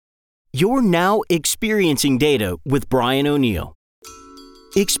You're now experiencing data with Brian O'Neill.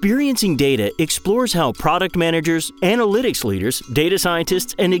 Experiencing Data explores how product managers, analytics leaders, data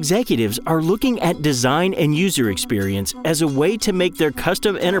scientists, and executives are looking at design and user experience as a way to make their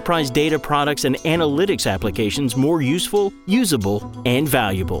custom enterprise data products and analytics applications more useful, usable, and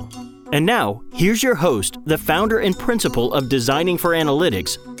valuable. And now, here's your host, the founder and principal of Designing for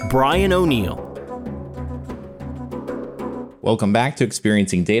Analytics, Brian O'Neill. Welcome back to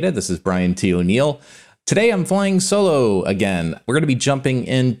Experiencing Data. This is Brian T. O'Neill. Today I'm flying solo again. We're going to be jumping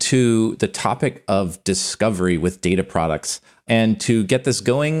into the topic of discovery with data products. And to get this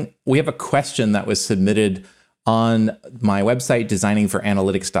going, we have a question that was submitted on my website,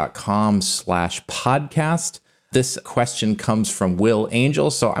 designingforanalytics.com/podcast. This question comes from Will Angel.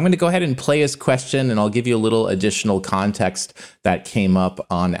 So I'm going to go ahead and play his question, and I'll give you a little additional context that came up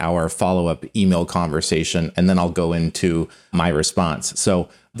on our follow-up email conversation, and then I'll go into my response. So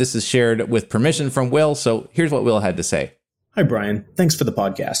this is shared with permission from Will. So here's what Will had to say. Hi, Brian. Thanks for the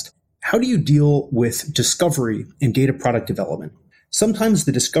podcast. How do you deal with discovery in data product development? Sometimes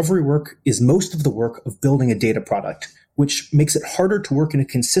the discovery work is most of the work of building a data product, which makes it harder to work in a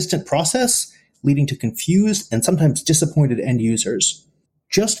consistent process, leading to confused and sometimes disappointed end users.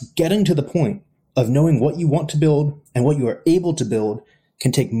 Just getting to the point of knowing what you want to build and what you are able to build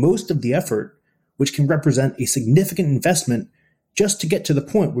can take most of the effort, which can represent a significant investment just to get to the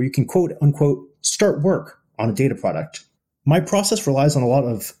point where you can quote unquote start work on a data product. My process relies on a lot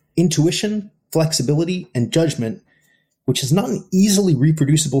of intuition, flexibility, and judgment, which is not an easily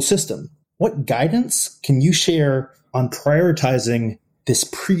reproducible system. What guidance can you share on prioritizing this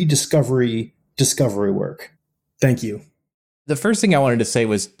pre-discovery discovery work? Thank you. The first thing I wanted to say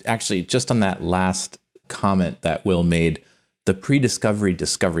was actually just on that last comment that Will made, the pre-discovery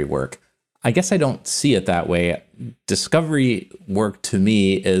discovery work. I guess I don't see it that way. Discovery work to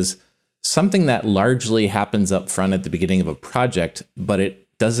me is something that largely happens up front at the beginning of a project, but it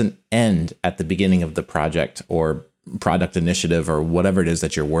doesn't end at the beginning of the project or product initiative or whatever it is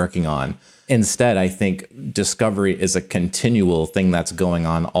that you're working on. Instead, I think discovery is a continual thing that's going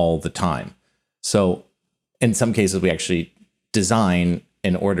on all the time. So in some cases, we actually design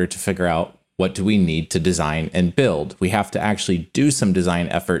in order to figure out what do we need to design and build. We have to actually do some design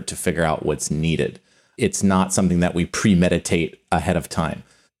effort to figure out what's needed. It's not something that we premeditate ahead of time.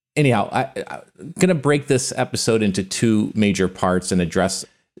 Anyhow, I'm going to break this episode into two major parts and address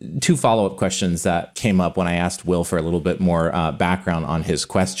two follow-up questions that came up when I asked Will for a little bit more background on his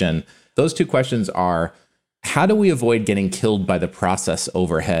question. Those two questions are, how do we avoid getting killed by the process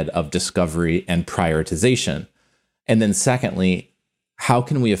overhead of discovery and prioritization? And then secondly, how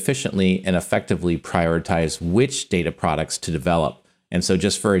can we efficiently and effectively prioritize which data products to develop? And so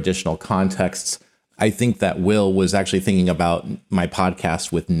just for additional contexts, I think that Will was actually thinking about my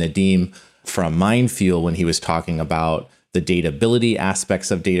podcast with Nadeem from Mindfield when he was talking about the datability aspects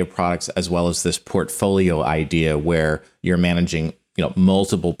of data products, as well as this portfolio idea where you're managing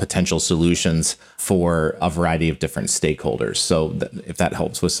multiple potential solutions for a variety of different stakeholders. So if that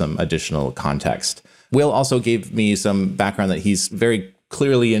helps with some additional context. Will also gave me some background that he's very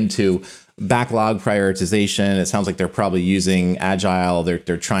clearly into backlog prioritization. It sounds like they're probably using Agile.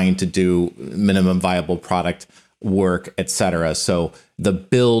 They're trying to do minimum viable product work, et cetera. So the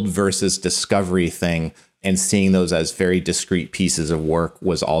build versus discovery thing and seeing those as very discrete pieces of work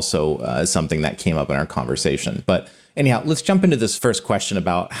was also something that came up in our conversation. But anyhow, let's jump into this first question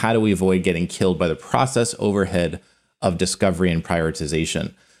about how do we avoid getting killed by the process overhead of discovery and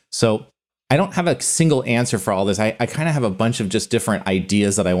prioritization. So I don't have a single answer for all this. I kind of have a bunch of just different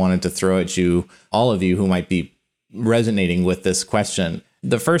ideas that I wanted to throw at you, all of you who might be resonating with this question.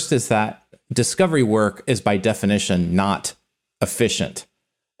 The first is that discovery work is by definition not efficient.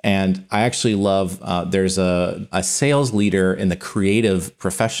 And I actually love, there's a sales leader in the creative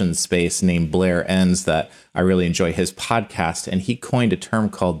profession space named Blair Enns that I really enjoy his podcast. And he coined a term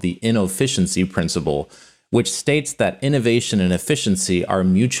called the inefficiency principle, which states that innovation and efficiency are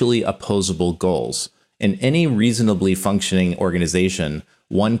mutually opposable goals. In any reasonably functioning organization,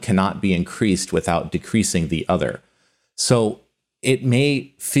 one cannot be increased without decreasing the other. So it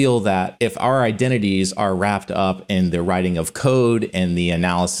may feel that if our identities are wrapped up in the writing of code and the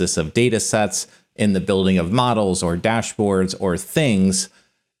analysis of data sets, in the building of models or dashboards or things,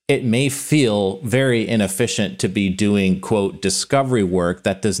 it may feel very inefficient to be doing, quote, discovery work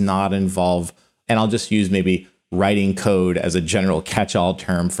that does not involve, and I'll just use maybe writing code as a general catch-all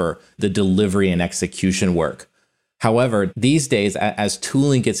term for the delivery and execution work. However, these days, as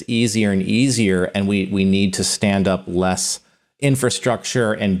tooling gets easier and easier, and we need to stand up less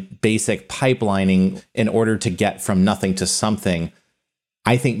infrastructure and basic pipelining in order to get from nothing to something,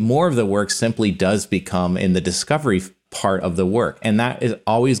 I think more of the work simply does become in the discovery part of the work. And that is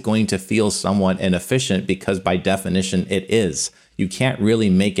always going to feel somewhat inefficient because by definition it is. You can't really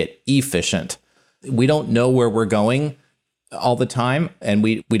make it efficient. We don't know where we're going all the time, and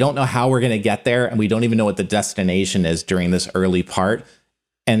we don't know how we're going to get there, and we don't even know what the destination is during this early part.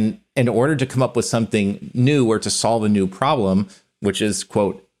 And in order to come up with something new or to solve a new problem, which is,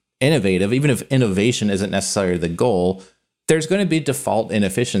 quote, innovative, even if innovation isn't necessarily the goal, there's going to be default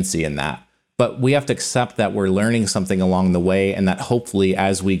inefficiency in that. But we have to accept that we're learning something along the way, and that hopefully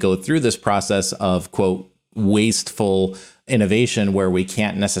as we go through this process of, quote, wasteful innovation where we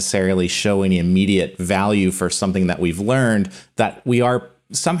can't necessarily show any immediate value for something that we've learned, that we are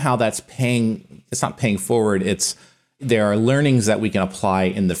somehow it's not paying forward. There are learnings that we can apply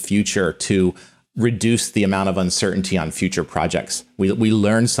in the future to reduce the amount of uncertainty on future projects. We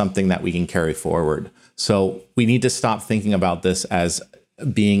learn something that we can carry forward. So we need to stop thinking about this as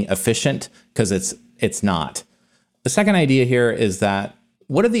being efficient, because it's not. The second idea here is that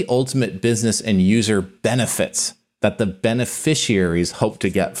what are the ultimate business and user benefits that the beneficiaries hope to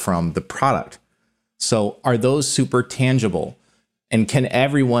get from the product? So are those super tangible? And can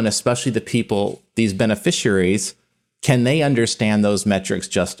everyone, especially the people, these beneficiaries, can they understand those metrics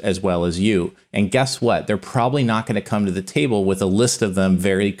just as well as you? And guess what? They're probably not going to come to the table with a list of them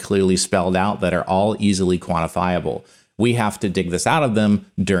very clearly spelled out that are all easily quantifiable. We have to dig this out of them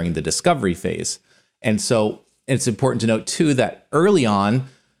during the discovery phase. And so it's important to note too that early on,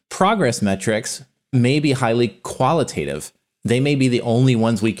 progress metrics may be highly qualitative. They may be the only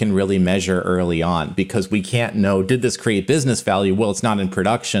ones we can really measure early on, because we can't know, did this create business value? Well, it's not in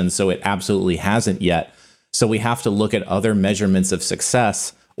production, so it absolutely hasn't yet. So we have to look at other measurements of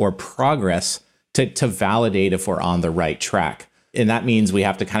success or progress to validate if we're on the right track. And that means we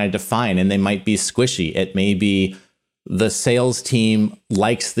have to kind of define, and they might be squishy. It may be the sales team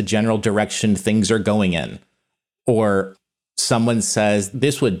likes the general direction things are going in, or someone says,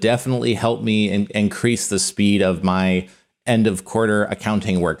 this would definitely help me increase the speed of my end of quarter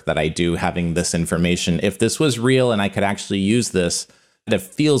accounting work that I do, having this information. If this was real and I could actually use this, it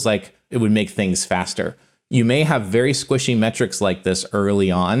feels like it would make things faster. You may have very squishy metrics like this early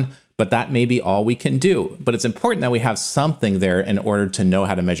on, but that may be all we can do. But it's important that we have something there in order to know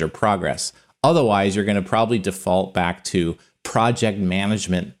how to measure progress. Otherwise, you're going to probably default back to project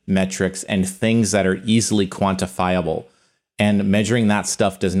management metrics and things that are easily quantifiable. And measuring that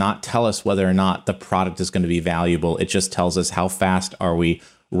stuff does not tell us whether or not the product is going to be valuable. It just tells us how fast are we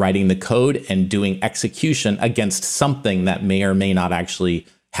writing the code and doing execution against something that may or may not actually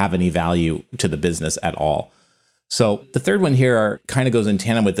have any value to the business at all. So the third one here kind of goes in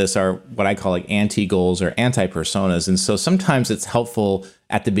tandem with this, are what I call like anti-goals or anti-personas. And so sometimes it's helpful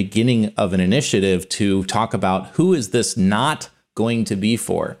at the beginning of an initiative to talk about who is this not going to be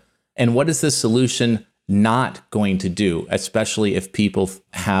for, and what is this solution not going to do, especially if people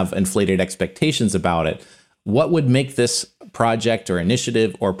have inflated expectations about it. What would make this project or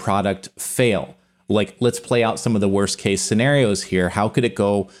initiative or product fail? Like, let's play out some of the worst case scenarios here. How could it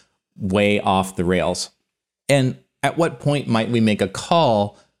go way off the rails? And at what point might we make a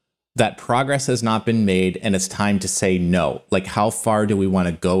call that progress has not been made and it's time to say no? Like, how far do we want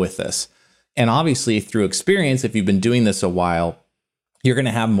to go with this? And obviously, through experience, if you've been doing this a while, you're going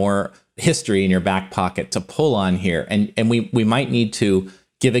to have more history in your back pocket to pull on here. And we might need to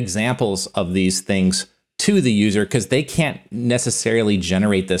give examples of these things to the user, because they can't necessarily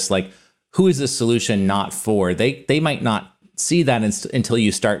generate this. Like, who is this solution not for? They might not see that until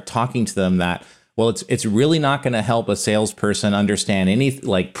you start talking to them that, well, it's really not going to help a salesperson understand any,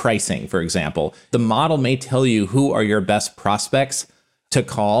 like pricing, for example. The model may tell you who are your best prospects to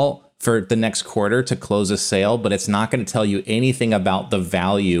call for the next quarter to close a sale, but it's not going to tell you anything about the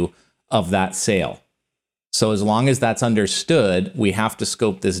value of that sale. So as long as that's understood, we have to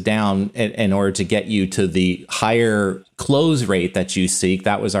scope this down in order to get you to the higher close rate that you seek.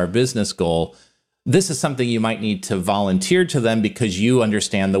 That was our business goal. This is something you might need to volunteer to them because you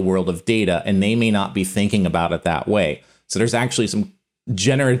understand the world of data and they may not be thinking about it that way. So there's actually some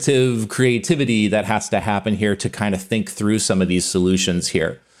generative creativity that has to happen here to kind of think through some of these solutions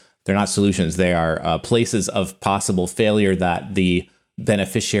here. They're not solutions. They are places of possible failure that the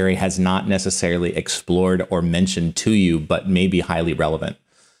beneficiary has not necessarily explored or mentioned to you, but may be highly relevant.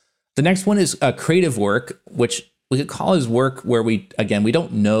 The next one is creative work, which we could call as work where we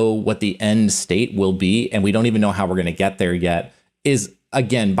don't know what the end state will be, and we don't even know how we're going to get there yet, is,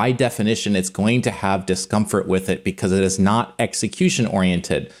 again, by definition, it's going to have discomfort with it because it is not execution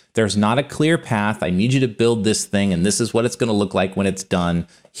oriented. There's not a clear path. I need you to build this thing, and this is what it's going to look like when it's done.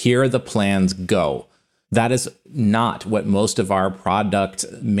 Here are the plans, go. That is not what most of our product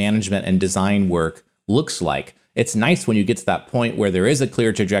management and design work looks like. It's nice when you get to that point where there is a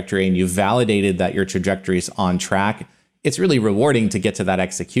clear trajectory and you've validated that your trajectory is on track. It's really rewarding to get to that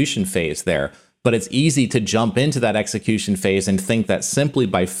execution phase there. But it's easy to jump into that execution phase and think that simply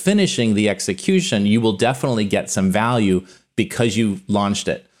by finishing the execution, you will definitely get some value because you launched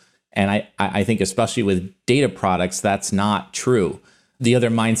it. And I think especially with data products, that's not true. The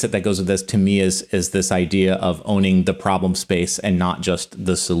other mindset that goes with this to me is this idea of owning the problem space and not just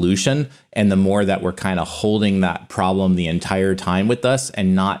the solution. And the more that we're kind of holding that problem the entire time with us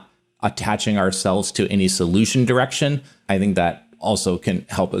and not attaching ourselves to any solution direction, I think that also can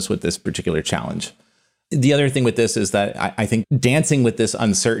help us with this particular challenge. The other thing with this is that I think dancing with this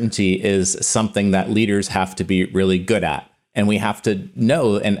uncertainty is something that leaders have to be really good at. And we have to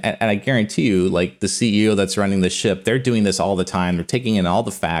know, and I guarantee you, like the CEO that's running the ship, they're doing this all the time. They're taking in all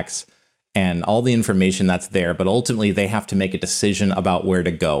the facts and all the information that's there, but ultimately they have to make a decision about where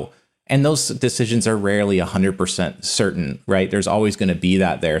to go. And those decisions are rarely 100% certain, right? There's always going to be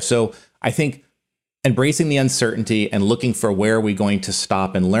that there. So I think embracing the uncertainty and looking for where are we going to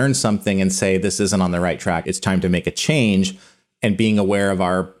stop and learn something and say, this isn't on the right track, it's time to make a change, and being aware of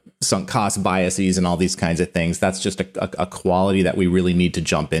our sunk cost biases and all these kinds of things. That's just a quality that we really need to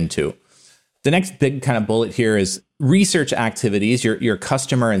jump into. The next big kind of bullet here is research activities. Your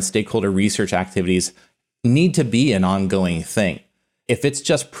customer and stakeholder research activities need to be an ongoing thing. If it's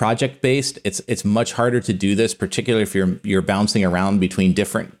just project-based, it's much harder to do this, particularly if you're bouncing around between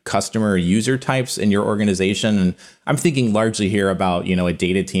different customer or user types in your organization. And I'm thinking largely here about, a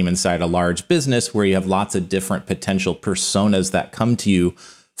data team inside a large business where you have lots of different potential personas that come to you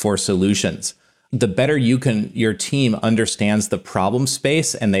for solutions. The better your team understands the problem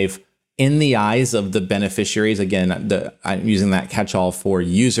space, and they've, in the eyes of the beneficiaries, again, I'm using that catch-all for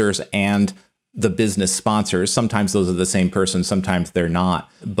users and the business sponsors. Sometimes those are the same person, sometimes they're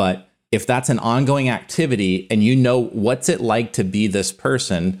not. But if that's an ongoing activity and you know what's it like to be this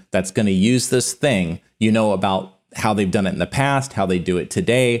person that's going to use this thing, you know about how they've done it in the past, how they do it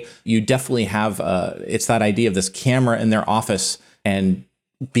today, you definitely have, it's that idea of this camera in their office and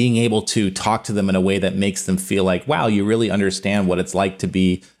being able to talk to them in a way that makes them feel like, wow, you really understand what it's like to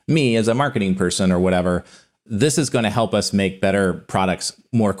be me as a marketing person or whatever. This is going to help us make better products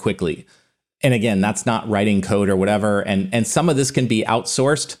more quickly. And again, that's not writing code or whatever. And some of this can be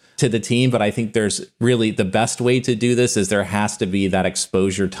outsourced to the team, but I think there's really the best way to do this is there has to be that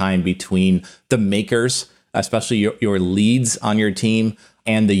exposure time between the makers, especially your leads on your team,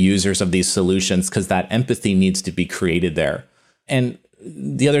 and the users of these solutions, because that empathy needs to be created there. And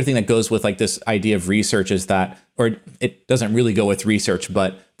the other thing that goes with like this idea of research is that, or it doesn't really go with research,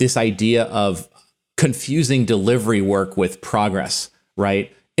 but this idea of confusing delivery work with progress,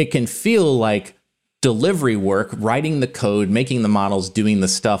 right? It can feel like delivery work, writing the code, making the models, doing the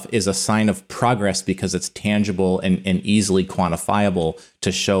stuff is a sign of progress because it's tangible and easily quantifiable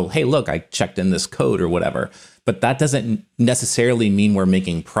to show, hey, look, I checked in this code or whatever. But that doesn't necessarily mean we're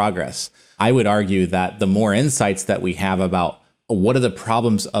making progress. I would argue that the more insights that we have about what are the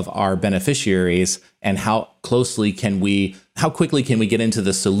problems of our beneficiaries and how quickly can we get into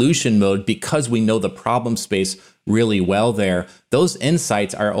the solution mode because we know the problem space really well there. Those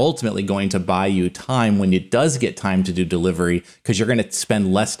insights are ultimately going to buy you time when it does get time to do delivery, because you're going to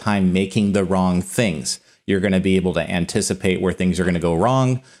spend less time making the wrong things. You're going to be able to anticipate where things are going to go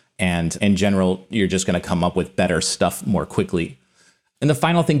wrong. And in general, you're just going to come up with better stuff more quickly. And the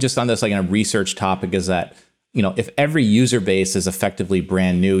final thing just on this like a research topic is that, if every user base is effectively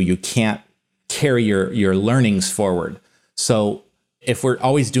brand new, you can't carry your learnings forward. So if we're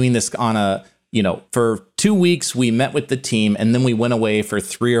always doing this on for 2 weeks, we met with the team and then we went away for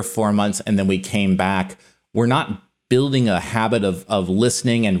 3 or 4 months and then we came back, we're not building a habit of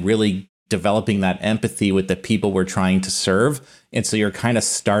listening and really developing that empathy with the people we're trying to serve. And so you're kind of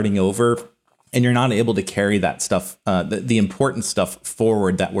starting over and you're not able to carry that stuff, the important stuff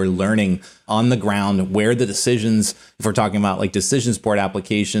forward that we're learning on the ground, where the decisions, if we're talking about like decision support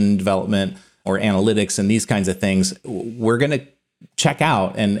application development or analytics and these kinds of things, we're going to check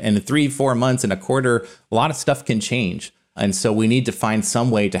out. And in 3-4 months and a quarter, a lot of stuff can change. And so we need to find some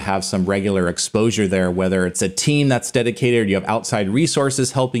way to have some regular exposure there, whether it's a team that's dedicated, or you have outside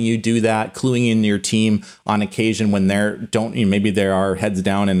resources helping you do that, cluing in your team on occasion when maybe they are heads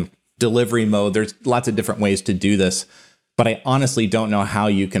down in delivery mode. There's lots of different ways to do this, but I honestly don't know how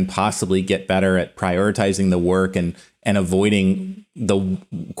you can possibly get better at prioritizing the work and avoiding the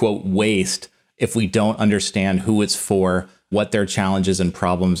quote waste if we don't understand who it's for, what their challenges and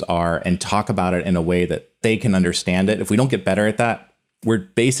problems are, and talk about it in a way that they can understand it. If we don't get better at that, we're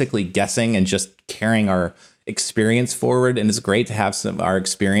basically guessing and just carrying our experience forward. And it's great to have some our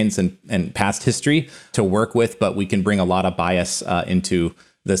experience and past history to work with, but we can bring a lot of bias into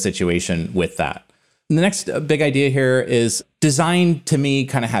the situation with that. And the next big idea here is design. To me,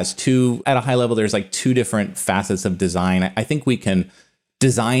 kind of has two, at a high level, there's like two different facets of design. I think we can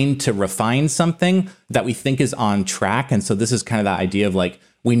design to refine something that we think is on track. And so this is kind of the idea of like,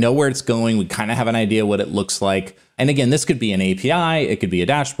 we know where it's going. We kind of have an idea what it looks like. And again, this could be an API, it could be a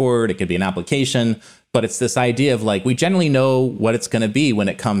dashboard, it could be an application, but it's this idea of like, we generally know what it's going to be when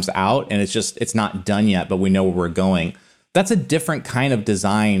it comes out, and it's not done yet, but we know where we're going. That's a different kind of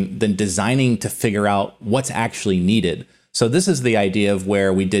design than designing to figure out what's actually needed. So this is the idea of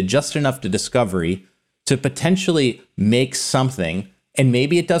where we did just enough to discovery to potentially make something, and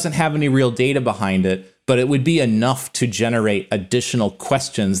maybe it doesn't have any real data behind it, but it would be enough to generate additional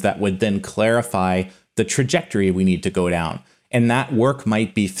questions that would then clarify the trajectory we need to go down. And that work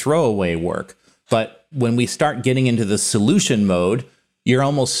might be throwaway work. But when we start getting into the solution mode, you're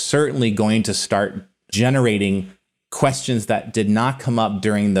almost certainly going to start generating questions that did not come up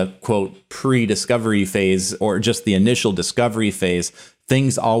during the quote pre-discovery phase or just the initial discovery phase.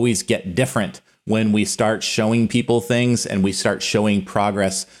 Things always get different when we start showing people things and we start showing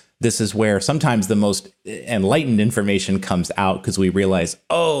progress. This is where sometimes the most enlightened information comes out, because we realize,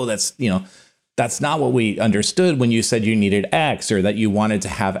 oh, that's not what we understood when you said you needed X or that you wanted to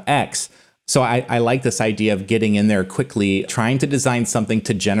have X. So I like this idea of getting in there quickly, trying to design something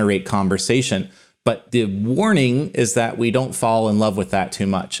to generate conversation. But the warning is that we don't fall in love with that too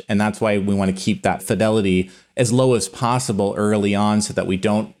much. And that's why we want to keep that fidelity as low as possible early on, so that we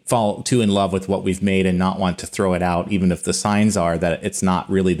don't fall too in love with what we've made and not want to throw it out, even if the signs are that it's not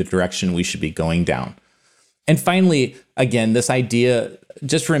really the direction we should be going down. And finally, again, this idea,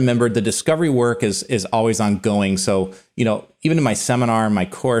 just remember the discovery work is always ongoing. So, even in my seminar, my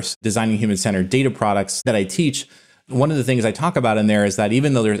course, Designing Human-Centered Data Products that I teach, one of the things I talk about in there is that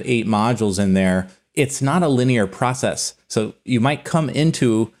even though there's 8 modules in there, it's not a linear process. So you might come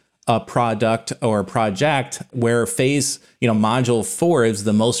into a product or a project where phase, module 4 is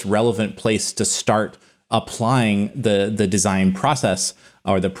the most relevant place to start applying the design process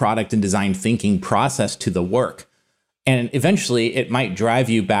or the product and design thinking process to the work. And eventually it might drive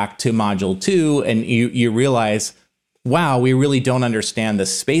you back to module 2 and you realize, wow, we really don't understand the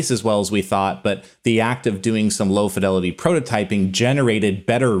space as well as we thought, but the act of doing some low fidelity prototyping generated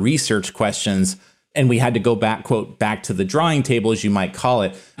better research questions. And we had to go back, quote, back to the drawing table, as you might call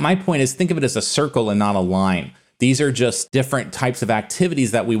it. My point is, think of it as a circle and not a line. These are just different types of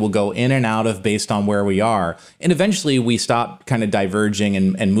activities that we will go in and out of based on where we are. And eventually we stop kind of diverging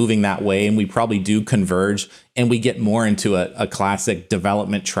and moving that way. And we probably do converge and we get more into a classic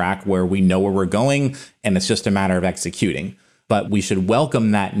development track where we know where we're going and it's just a matter of executing. But we should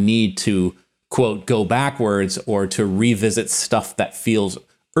welcome that need to, quote, go backwards or to revisit stuff that feels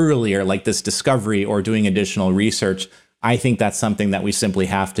earlier, like this discovery or doing additional research. I think that's something that we simply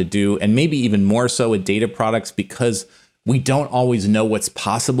have to do, and maybe even more so with data products, because we don't always know what's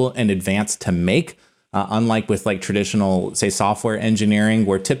possible in advance to make, unlike with like traditional, say, software engineering,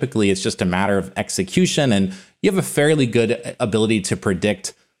 where typically it's just a matter of execution and you have a fairly good ability to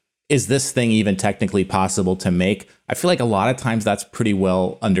predict, is this thing even technically possible to make? I feel like a lot of times that's pretty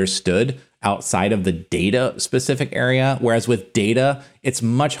well understood outside of the data specific area, whereas with data, it's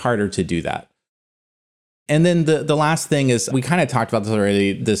much harder to do that. And then the last thing is, we kind of talked about this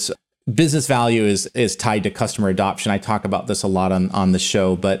already, this business value is tied to customer adoption. I talk about this a lot on the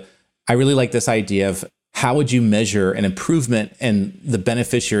show, but I really like this idea of how would you measure an improvement in the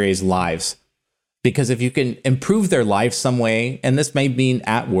beneficiaries' lives? Because if you can improve their life some way, and this may mean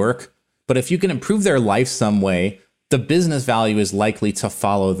at work, but if you can improve their life some way, the business value is likely to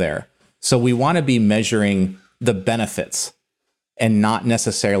follow there. So we want to be measuring the benefits and not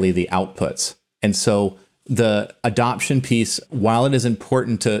necessarily the outputs. And so the adoption piece, while it is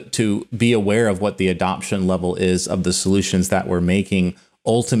important to be aware of what the adoption level is of the solutions that we're making,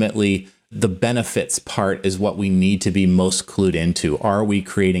 ultimately the benefits part is what we need to be most clued into. Are we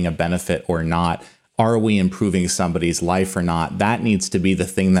creating a benefit or not? Are we improving somebody's life or not? That needs to be the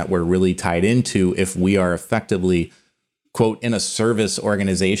thing that we're really tied into if we are effectively, quote, in a service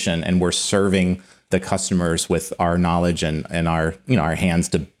organization and we're serving the customers with our knowledge and our, our hands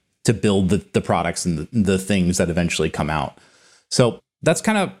to build the products and the things that eventually come out. So that's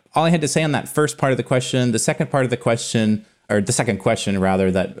kind of all I had to say on that first part of the question. The second part of the question, or the second question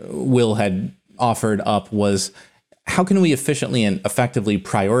rather, that Will had offered up was, how can we efficiently and effectively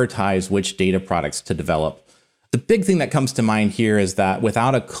prioritize which data products to develop? The big thing that comes to mind here is that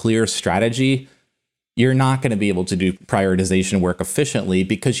without a clear strategy, you're not going to be able to do prioritization work efficiently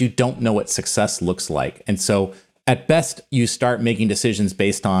because you don't know what success looks like. And so at best, you start making decisions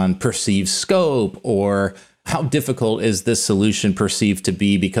based on perceived scope or how difficult is this solution perceived to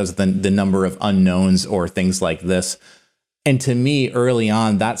be because of the number of unknowns or things like this. And to me, early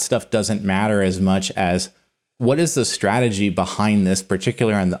on, that stuff doesn't matter as much as what is the strategy behind this,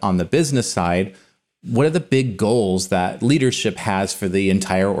 particularly on the business side. What are the big goals that leadership has for the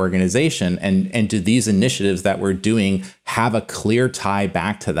entire organization? And do these initiatives that we're doing have a clear tie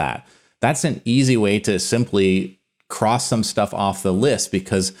back to that? That's an easy way to simply cross some stuff off the list,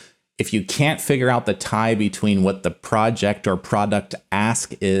 because if you can't figure out the tie between what the project or product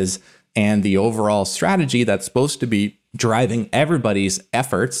ask is and the overall strategy that's supposed to be driving everybody's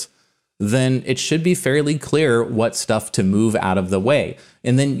efforts, then it should be fairly clear what stuff to move out of the way.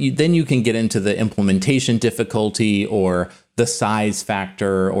 And then you can get into the implementation difficulty or the size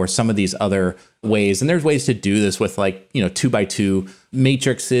factor or some of these other ways. And there's ways to do this with 2x2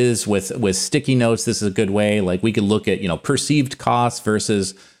 matrices with sticky notes. This is a good way. Like we could look at, perceived costs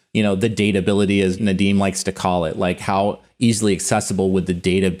versus, the dateability, as Nadeem likes to call it. Like how easily accessible would the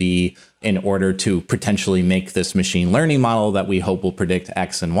data be in order to potentially make this machine learning model that we hope will predict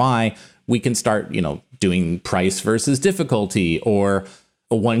X and Y? We can start, doing price versus difficulty, or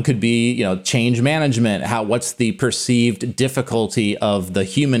one could be, change management. What's the perceived difficulty of the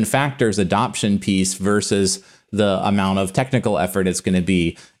human factors adoption piece versus the amount of technical effort it's going to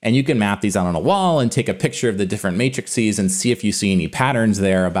be? And you can map these out on a wall and take a picture of the different matrices and see if you see any patterns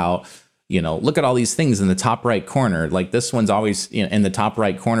there about, look at all these things in the top right corner. Like this one's always in the top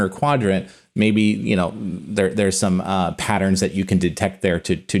right corner quadrant. Maybe, there's some patterns that you can detect there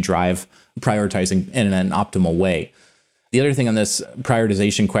to drive prioritizing in an optimal way. The other thing on this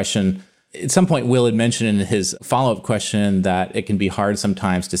prioritization question, at some point, Will had mentioned in his follow-up question that it can be hard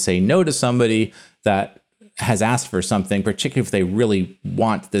sometimes to say no to somebody that has asked for something, particularly if they really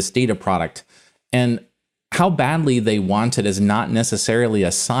want this data product. And how badly they want it is not necessarily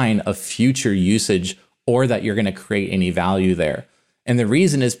a sign of future usage or that you're going to create any value there. And the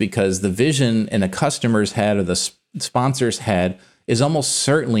reason is because the vision in a customer's head or the sponsor's head is almost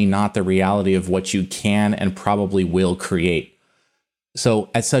certainly not the reality of what you can and probably will create. So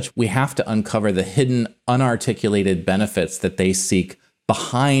as such, we have to uncover the hidden, unarticulated benefits that they seek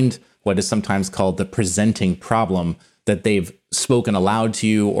behind what is sometimes called the presenting problem that they've spoken aloud to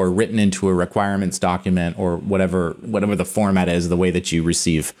you or written into a requirements document or whatever the format is, the way that you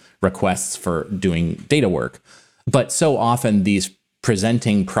receive requests for doing data work. But so often these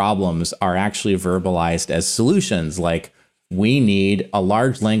presenting problems are actually verbalized as solutions, like we need a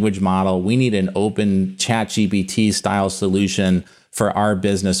large language model. We need an open ChatGPT style solution for our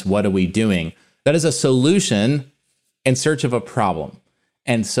business. What are we doing? That is a solution in search of a problem.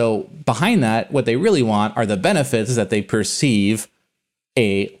 And so behind that, what they really want are the benefits that they perceive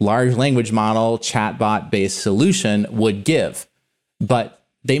a large language model chatbot based solution would give. But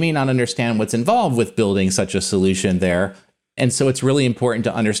they may not understand what's involved with building such a solution there. And so it's really important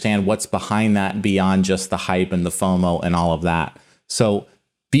to understand what's behind that beyond just the hype and the FOMO and all of that. So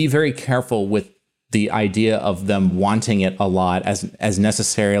be very careful with the idea of them wanting it a lot as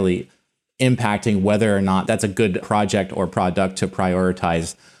necessarily impacting whether or not that's a good project or product to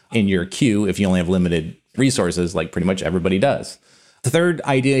prioritize in your queue if you only have limited resources, like pretty much everybody does. The third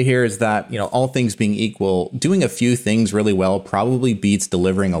idea here is that, all things being equal, doing a few things really well probably beats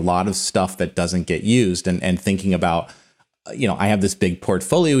delivering a lot of stuff that doesn't get used and thinking about, I have this big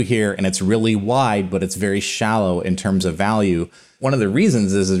portfolio here and it's really wide, but it's very shallow in terms of value. One of the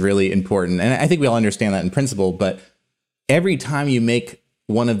reasons this is really important, and I think we all understand that in principle, but every time you make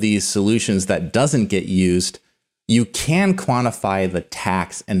one of these solutions that doesn't get used, you can quantify the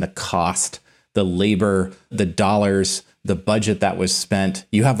tax and the cost, the labor, the dollars, the budget that was spent.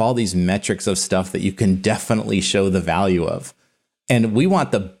 You have all these metrics of stuff that you can definitely show the value of. And we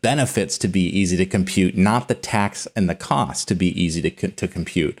want the benefits to be easy to compute, not the tax and the cost to be easy to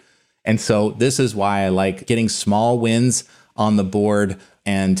compute. And so this is why I like getting small wins on the board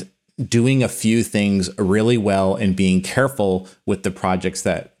and doing a few things really well and being careful with the projects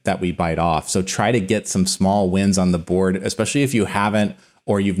that we bite off. So try to get some small wins on the board, especially if you haven't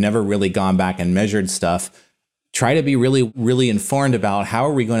or you've never really gone back and measured stuff. Try to be really, really informed about how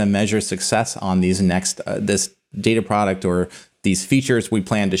are we going to measure success on these this data product or these features we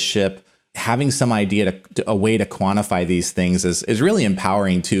plan to ship. Having some idea a way to quantify these things is really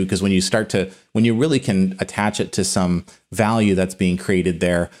empowering too, because when you really can attach it to some value that's being created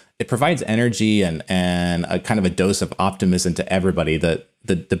there, it provides energy and a kind of a dose of optimism to everybody that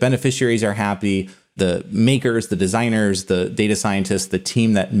the beneficiaries are happy, the makers, the designers, the data scientists, the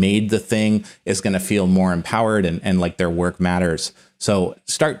team that made the thing is going to feel more empowered and like their work matters. So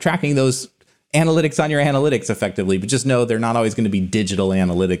start tracking those analytics on your analytics effectively, but just know they're not always going to be digital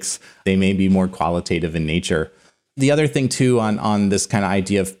analytics. They may be more qualitative in nature. The other thing too on this kind of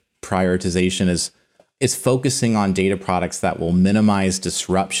idea of prioritization is focusing on data products that will minimize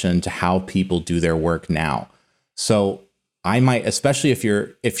disruption to how people do their work now. So I might, especially if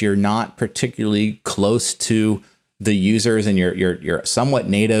you're not particularly close to the users and you're somewhat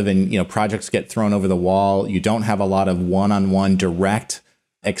native and projects get thrown over the wall, you don't have a lot of one-on-one direct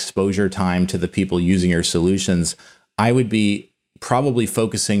exposure time to the people using your solutions, I would be probably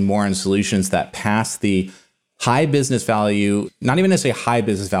focusing more on solutions that pass the high business value, not even necessarily high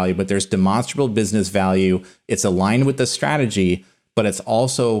business value, but there's demonstrable business value. It's aligned with the strategy, but it's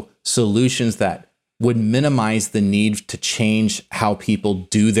also solutions that would minimize the need to change how people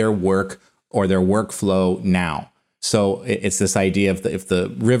do their work or their workflow now. So it's this idea of if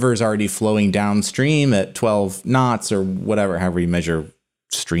the river is already flowing downstream at 12 knots or whatever, however you measure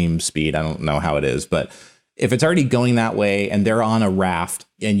stream speed, I don't know how it is, but if it's already going that way and they're on a raft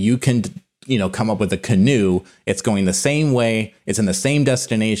and you can come up with a canoe, it's going the same way, it's in the same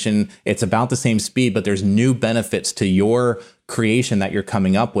destination, it's about the same speed, but there's new benefits to your creation that you're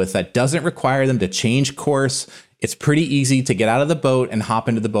coming up with that doesn't require them to change course. It's pretty easy to get out of the boat and hop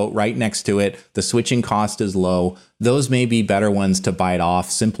into the boat right next to it. The switching cost is low. Those may be better ones to bite off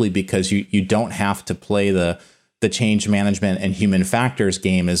simply because you don't have to play the change management and human factors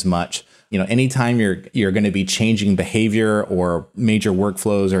game as much. Anytime you're going to be changing behavior or major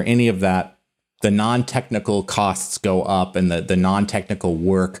workflows or any of that, the non-technical costs go up and the non-technical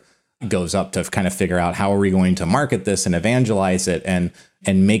work goes up to kind of figure out how are we going to market this and evangelize it and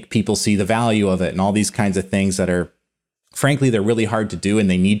make people see the value of it and all these kinds of things that are, frankly, they're really hard to do and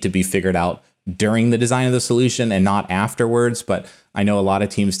they need to be figured out during the design of the solution and not afterwards. But I know a lot of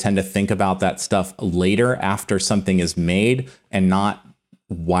teams tend to think about that stuff later after something is made and not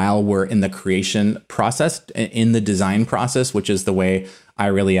while we're in the creation process, in the design process, which is the way I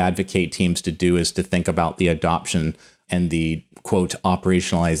really advocate teams to do, is to think about the adoption and the quote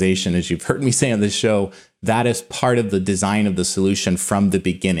operationalization, as you've heard me say on this show. That is part of the design of the solution from the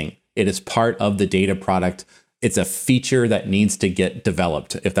beginning. It is part of the data product. It's a feature that needs to get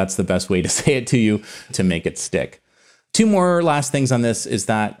developed, if that's the best way to say it to you, to make it stick. Two more last things on this is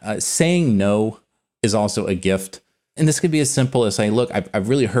that saying no is also a gift. And this could be as simple as saying, look, I've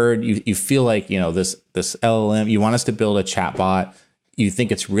really heard you feel like, this LLM, you want us to build a chatbot. You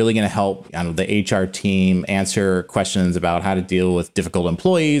think it's really going to help the HR team answer questions about how to deal with difficult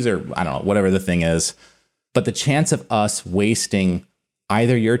employees or I don't know, whatever the thing is. But the chance of us wasting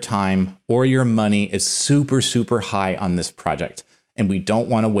either your time or your money is super, super high on this project. And we don't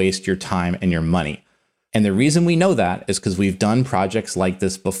want to waste your time and your money. And the reason we know that is because we've done projects like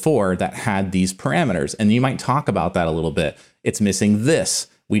this before that had these parameters. And you might talk about that a little bit. It's missing this.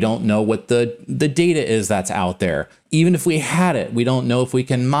 We don't know what the data is that's out there. Even if we had it, we don't know if we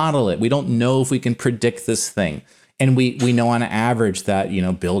can model it. We don't know if we can predict this thing. And we know on average that,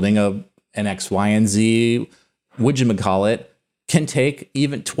 building an X, Y, and Z, whatchamacallit, can take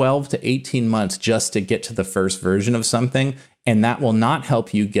even 12 to 18 months just to get to the first version of something. And that will not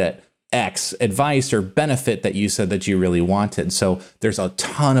help you get X advice or benefit that you said that you really wanted. So there's a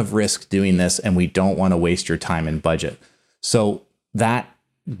ton of risk doing this, and we don't want to waste your time and budget. So that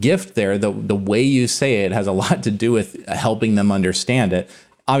gift there, the way you say it has a lot to do with helping them understand it.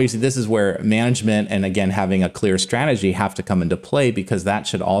 Obviously, this is where management and, again, having a clear strategy have to come into play, because that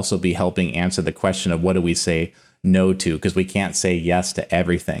should also be helping answer the question of what do we say no to, because we can't say yes to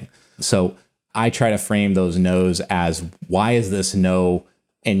everything. So I try to frame those no's as, why is this no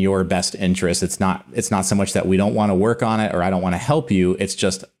in your best interest? It's not so much that we don't want to work on it or I don't want to help you. It's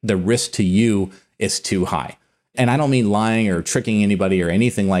just the risk to you is too high. And I don't mean lying or tricking anybody or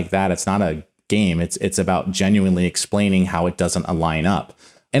anything like that. It's not a game. It's about genuinely explaining how it doesn't align up.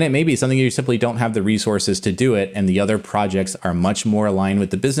 And it may be something you simply don't have the resources to do it. And the other projects are much more aligned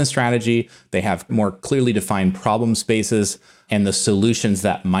with the business strategy. They have more clearly defined problem spaces, and the solutions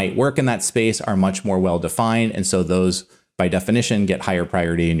that might work in that space are much more well defined. And so those, by definition, get higher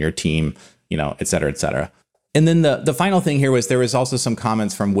priority in your team, et cetera, et cetera. And then the final thing here was there was also some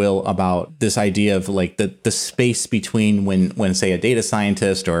comments from Will about this idea of like the space between when say a data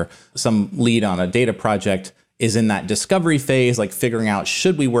scientist or some lead on a data project is in that discovery phase, like figuring out,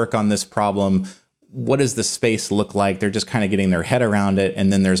 should we work on this problem? What does the space look like? They're just kind of getting their head around it.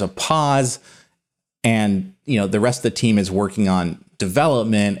 And then there's a pause, and the rest of the team is working on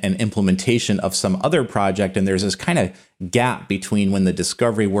development and implementation of some other project. And there's this kind of gap between when the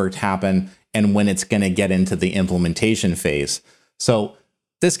discovery work happened and when it's going to get into the implementation phase. So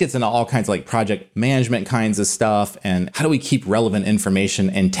this gets into all kinds of like project management kinds of stuff. And how do we keep relevant information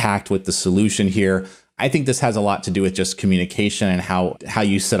intact with the solution here? I think this has a lot to do with just communication and how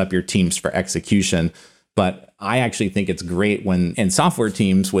you set up your teams for execution. But I actually think it's great when in software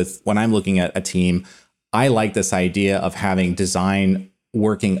teams, when I'm looking at a team, I like this idea of having design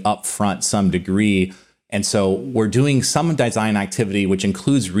working up front some degree. And so we're doing some design activity, which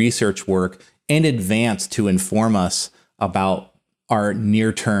includes research work in advance to inform us about our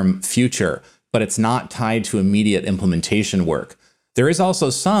near-term future, but it's not tied to immediate implementation work. There is also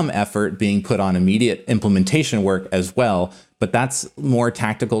some effort being put on immediate implementation work as well, but that's more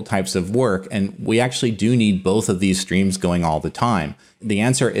tactical types of work. And we actually do need both of these streams going all the time. The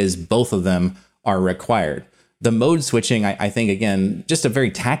answer is both of them are required. The mode switching, I think, again, just a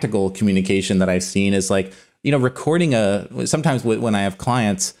very tactical communication that I've seen is like, recording sometimes when I have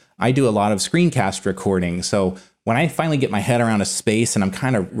clients, I do a lot of screencast recording. So when I finally get my head around a space and I'm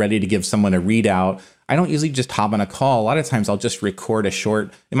kind of ready to give someone a readout, I don't usually just hop on a call. A lot of times I'll just record a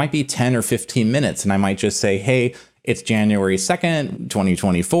short, it might be 10 or 15 minutes. And I might just say, hey, it's January 2nd,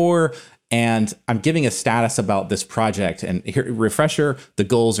 2024. And I'm giving a status about this project. And here, refresher, the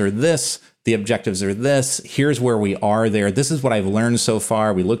goals are this, the objectives are this, here's where we are there. This is what I've learned so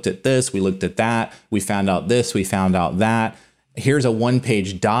far. We looked at this, we looked at that, we found out this, we found out that. Here's a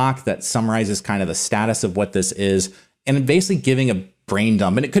one-page doc that summarizes kind of the status of what this is, and basically giving a brain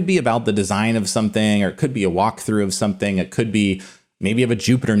dump. And it could be about the design of something, or it could be a walkthrough of something. It could be maybe you have a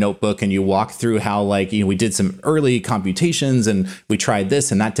Jupyter notebook and you walk through how we did some early computations and we tried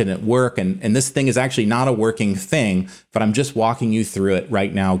this and that didn't work. And this thing is actually not a working thing, but I'm just walking you through it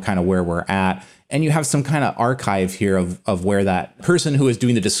right now, kind of where we're at. And you have some kind of archive here of where that person who is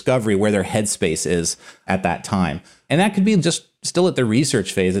doing the discovery, where their headspace is at that time. And that could be just still at the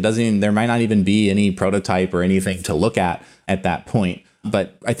research phase. There might not even be any prototype or anything to look at that point.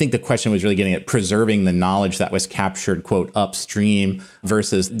 But I think the question was really getting at preserving the knowledge that was captured, quote, upstream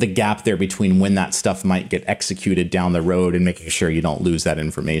versus the gap there between when that stuff might get executed down the road and making sure you don't lose that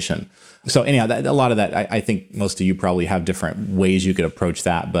information. So anyhow, a lot of that, I think most of you probably have different ways you could approach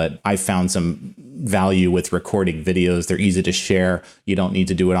that, but I found some value with recording videos. They're easy to share. You don't need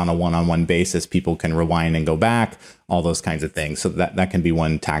to do it on a one-on-one basis. People can rewind and go back, all those kinds of things. So that can be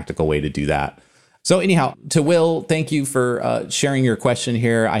one tactical way to do that. So anyhow, to Will, thank you for sharing your question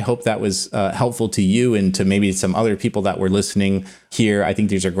here. I hope that was helpful to you and to maybe some other people that were listening here. I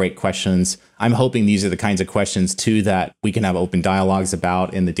think these are great questions. I'm hoping these are the kinds of questions too that we can have open dialogues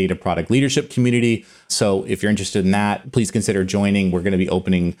about in the data product leadership community. So if you're interested in that, please consider joining. We're going to be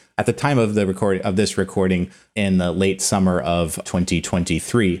opening at the time of this recording in the late summer of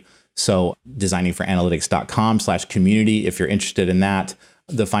 2023. So designingforanalytics.com/community if you're interested in that.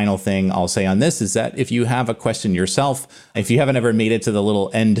 The final thing I'll say on this is that if you have a question yourself, if you haven't ever made it to the little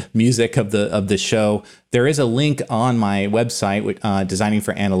end music of the show, there is a link on my website,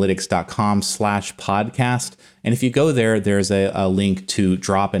 designingforanalytics.com/podcast. And if you go there, there's a link to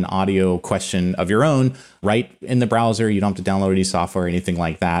drop an audio question of your own right in the browser. You don't have to download any software or anything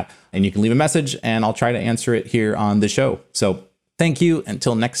like that. And you can leave a message and I'll try to answer it here on the show. So thank you.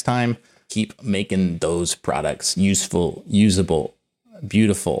 Until next time, keep making those products useful, usable,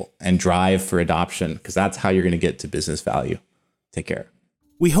 beautiful, and drive for adoption, because that's how you're going to get to business value. Take care.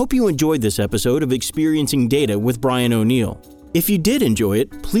 We hope you enjoyed this episode of Experiencing Data with Brian O'Neill. If you did enjoy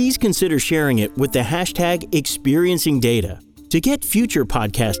it, please consider sharing it with the hashtag #ExperiencingData. To get future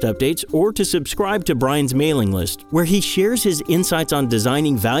podcast updates or to subscribe to Brian's mailing list, where he shares his insights on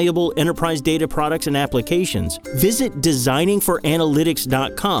designing valuable enterprise data products and applications, visit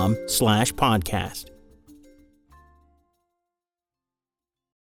designingforanalytics.com/podcast.